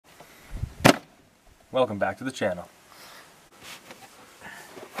Welcome back to the channel.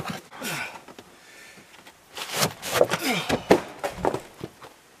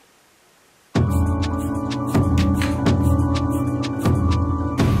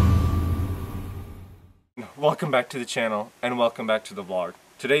 Welcome back to the channel and welcome back to the vlog.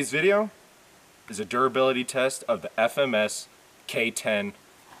 Today's video is a durability test of the FMS K10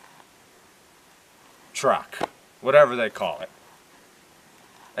 truck, whatever they call it.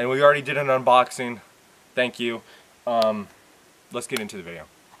 And we already did an unboxing. Thank you. Let's get into the video.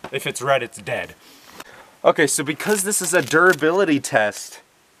 If it's red, it's dead. Okay, so because this is a durability test,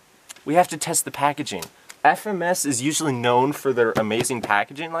 we have to test the packaging. FMS is usually known for their amazing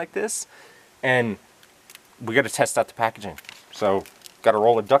packaging like this, and we got to test out the packaging. So, got a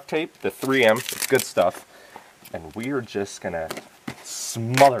roll of duct tape, the 3M, it's good stuff, and we are just gonna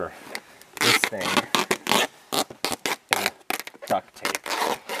smother this thing in duct tape.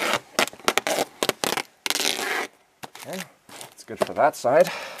 Okay, that's good for that side.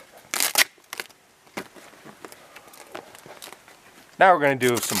 Now we're going to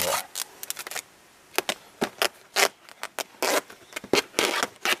do some more.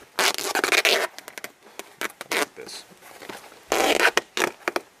 Like this.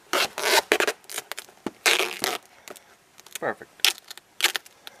 Perfect.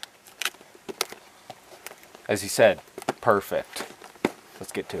 As he said, perfect.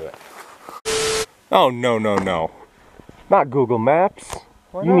 Let's get to it. Oh, no, no, no. Not Google Maps.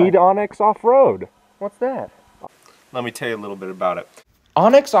 Why not? You need Onyx Off-Road. What's that? Let me tell you a little bit about it.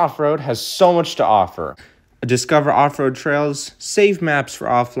 Onyx Off-Road has so much to offer. Discover off-road trails, save maps for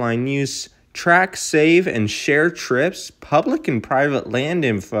offline use, track, save, and share trips, public and private land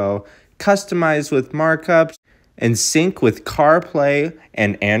info, customize with markups, and sync with CarPlay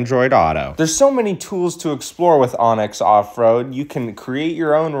and Android Auto. There's so many tools to explore with Onyx Off-Road. You can create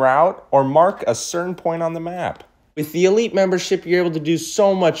your own route or mark a certain point on the map. With the Elite membership, you're able to do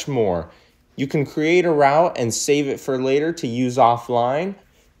so much more. You can create a route and save it for later to use offline.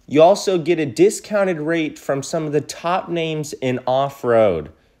 You also get a discounted rate from some of the top names in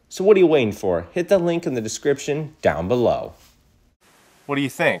off-road. So what are you waiting for? Hit the link in the description down below. What do you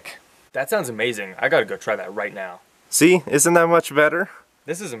think? That sounds amazing. I gotta go try that right now. See, isn't that much better?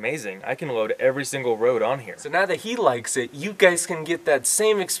 This is amazing. I can load every single road on here. So now that he likes it, you guys can get that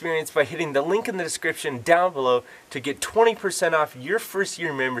same experience by hitting the link in the description down below to get 20% off your first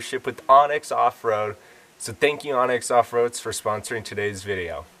year membership with Onyx Off-Road. So thank you, Onyx Off-Roads, for sponsoring today's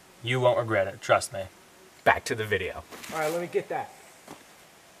video. You won't regret it, trust me. Back to the video. Alright, let me get that.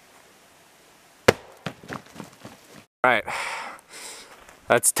 Alright,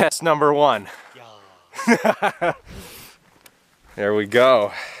 that's test number 1. Yeah. There we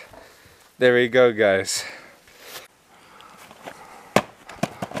go. There we go, guys.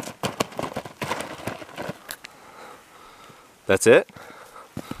 That's it?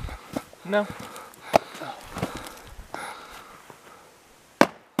 No.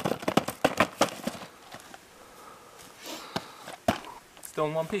 Still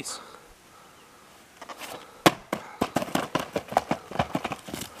in one piece.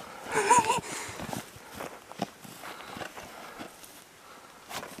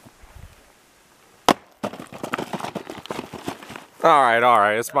 All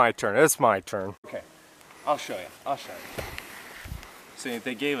right, it's my turn, Okay, I'll show you. See,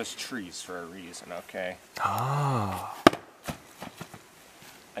 they gave us trees for a reason, okay? Ah.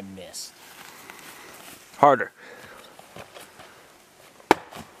 I missed. Harder.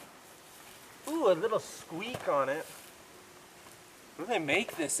 Ooh, a little squeak on it. What do they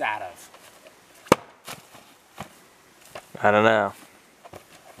make this out of? I don't know.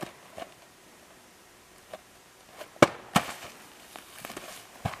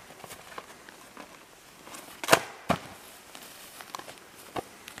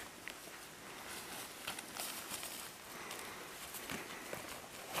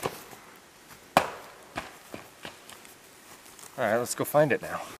 Alright, let's go find it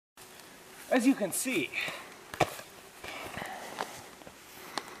now. As you can see,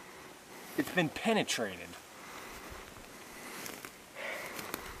 it's been penetrated.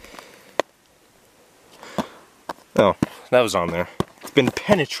 Oh, that was on there. It's been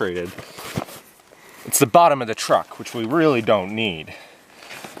penetrated. It's the bottom of the truck, which we really don't need.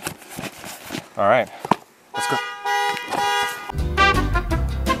 Alright, let's go.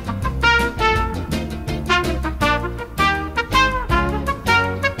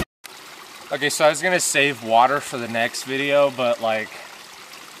 Okay, so I was gonna save water for the next video, but like,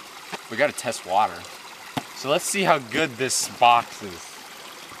 we gotta test water. So let's see how good this box is.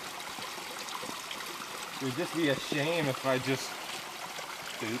 It would just be a shame if I just,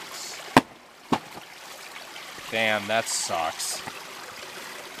 oops. Damn, that sucks.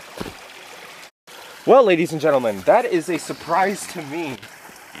 Well, ladies and gentlemen, that is a surprise to me.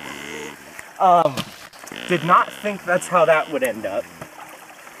 Did not think that's how that would end up.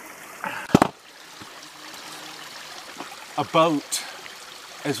 A boat,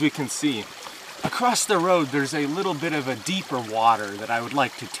 as we can see. Across the road, there's a little bit of a deeper water that I would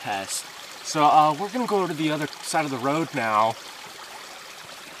like to test. So we're gonna go to the other side of the road now.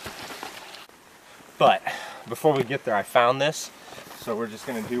 But before we get there, I found this. So we're just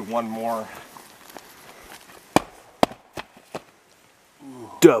gonna do one more.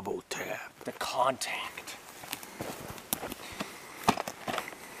 Double tap. The contact.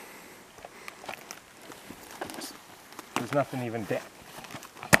 There's nothing even there.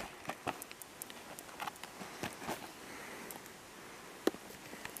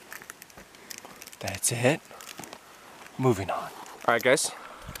 That's it. Moving on. All right, guys.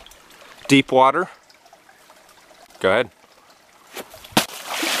 Deep water. Go ahead.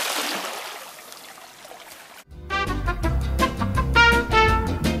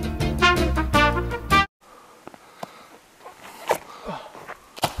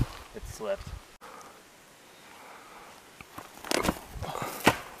 It slipped.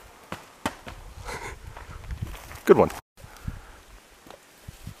 Good one.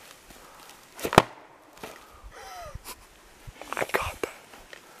 I got that.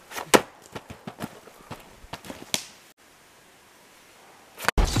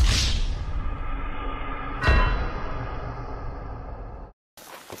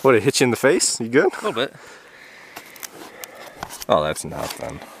 What, it hit you in the face? You good? A little bit. Oh, that's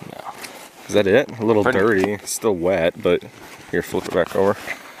nothing. No. Is that it? A little dirty. It's still wet, but here, flip it back over.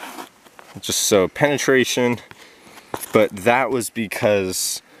 Just so penetration, but that was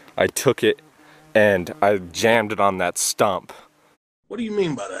because I took it and I jammed it on that stump. What do you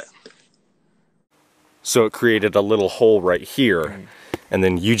mean by that? So it created a little hole right here, and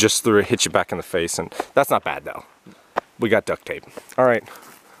then you just threw it, hit you back in the face, and that's not bad though. We got duct tape. All right,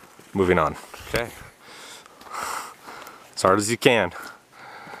 moving on. Okay. As hard as you can.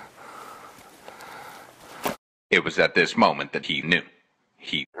 It was at this moment that he knew.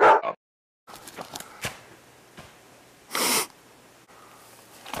 He Alright.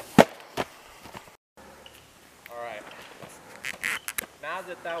 Now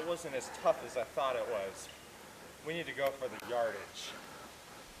that that wasn't as tough as I thought it was, we need to go for the yardage.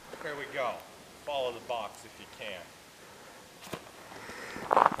 Here we go. Follow the box if you can.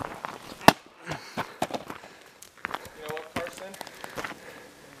 You know what, Carson?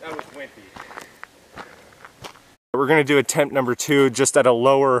 That was wimpy. We're gonna do attempt number 2 just at a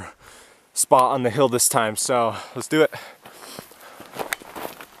lower spot on the hill this time, so let's do it.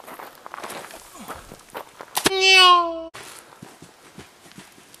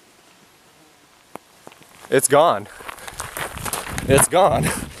 It's gone. It's gone.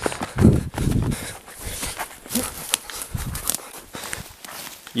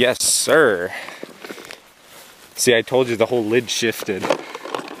 Yes, sir. See, I told you the whole lid shifted.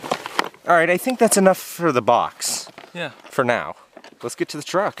 All right, I think that's enough for the box. Yeah. For now. Let's get to the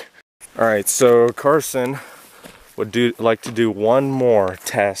truck. All right, so Carson would like to do one more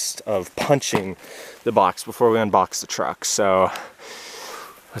test of punching the box before we unbox the truck. So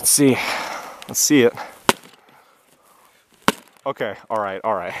let's see. Let's see it. Okay, all right,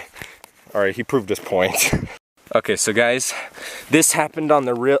 he proved his point. Okay, so guys, this happened on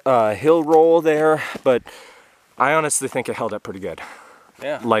the hill roll there, but I honestly think it held up pretty good.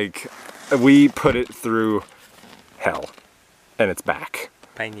 Yeah. Like, we put it through hell, and it's back.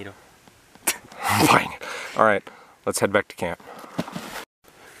 Pine needle. Fine. All right, let's head back to camp.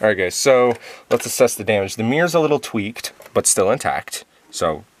 All right, guys, so let's assess the damage. The mirror's a little tweaked, but still intact.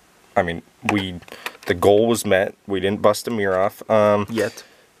 So, I mean, the goal was met. We didn't bust a mirror off.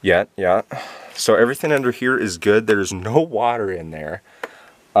 Yet, yeah. So everything under here is good. There's no water in there.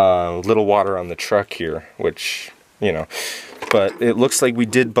 Little water on the truck here, which, you know. But it looks like we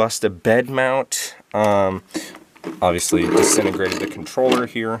did bust a bed mount. Obviously disintegrated the controller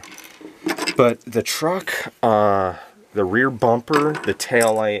here. But the truck, the rear bumper, the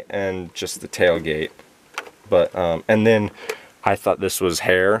tail light, and just the tailgate. But, and then I thought this was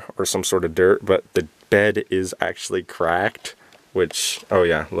hair or some sort of dirt, but the bed is actually cracked, which, oh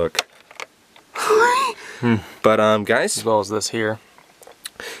yeah, look. But guys, as well as this here.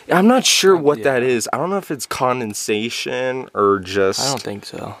 I'm not sure what that is. I don't know if it's condensation or just. I don't think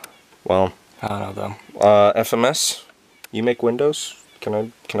so. Well, I don't know though. FMS, you make windows?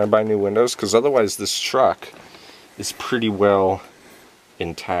 Can I buy new windows? Because otherwise, this truck is pretty well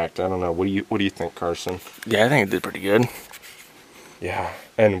intact. I don't know. What do you think, Carson? Yeah, I think it did pretty good. Yeah,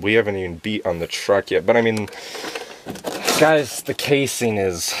 and we haven't even beat on the truck yet. But I mean, guys, the casing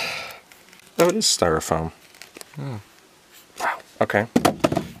is... Oh, it is styrofoam. Wow. Okay.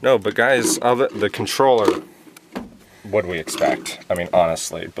 No, but guys, the controller, what do we expect? I mean,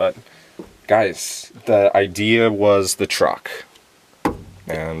 honestly, but guys, the idea was the truck.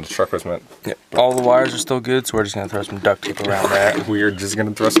 And the truck was meant... Yeah, all the wires are still good, so we're just gonna throw some duct tape around that. We're just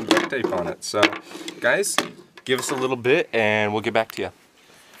gonna throw some duct tape on it. So, guys, give us a little bit and we'll get back to you.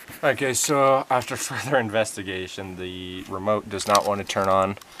 Alright guys, so after further investigation, the remote does not want to turn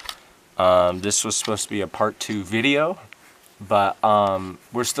on. This was supposed to be a part 2 video, but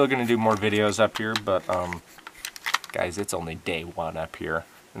we're still gonna do more videos up here, but guys, it's only day 1 up here,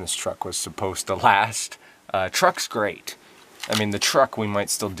 and this truck was supposed to last. Truck's great. I mean, the truck we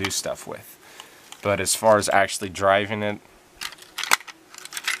might still do stuff with, but as far as actually driving it,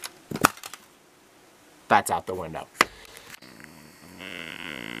 that's out the window.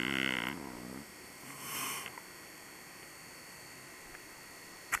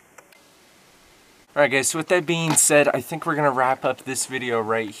 Alright guys, so with that being said, I think we're going to wrap up this video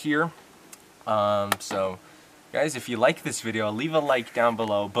right here. So guys, if you like this video, leave a like down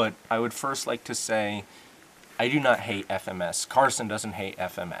below, but I would first like to say, I do not hate FMS. Carson doesn't hate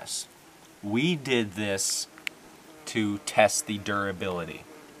FMS. We did this to test the durability,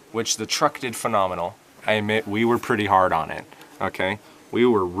 which the truck did phenomenal. I admit we were pretty hard on it, okay? We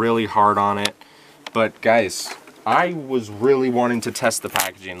were really hard on it, but guys, I was really wanting to test the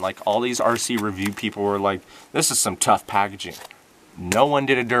packaging. Like, all these RC review people were like, this is some tough packaging. No one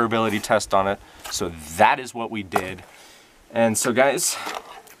did a durability test on it, so that is what we did. And so guys,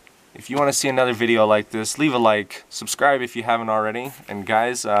 if you want to see another video like this, leave a like, subscribe if you haven't already, and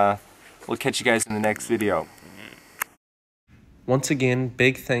guys, we'll catch you guys in the next video. Once again,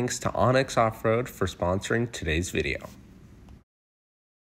 big thanks to Onyx Off-Road for sponsoring today's video.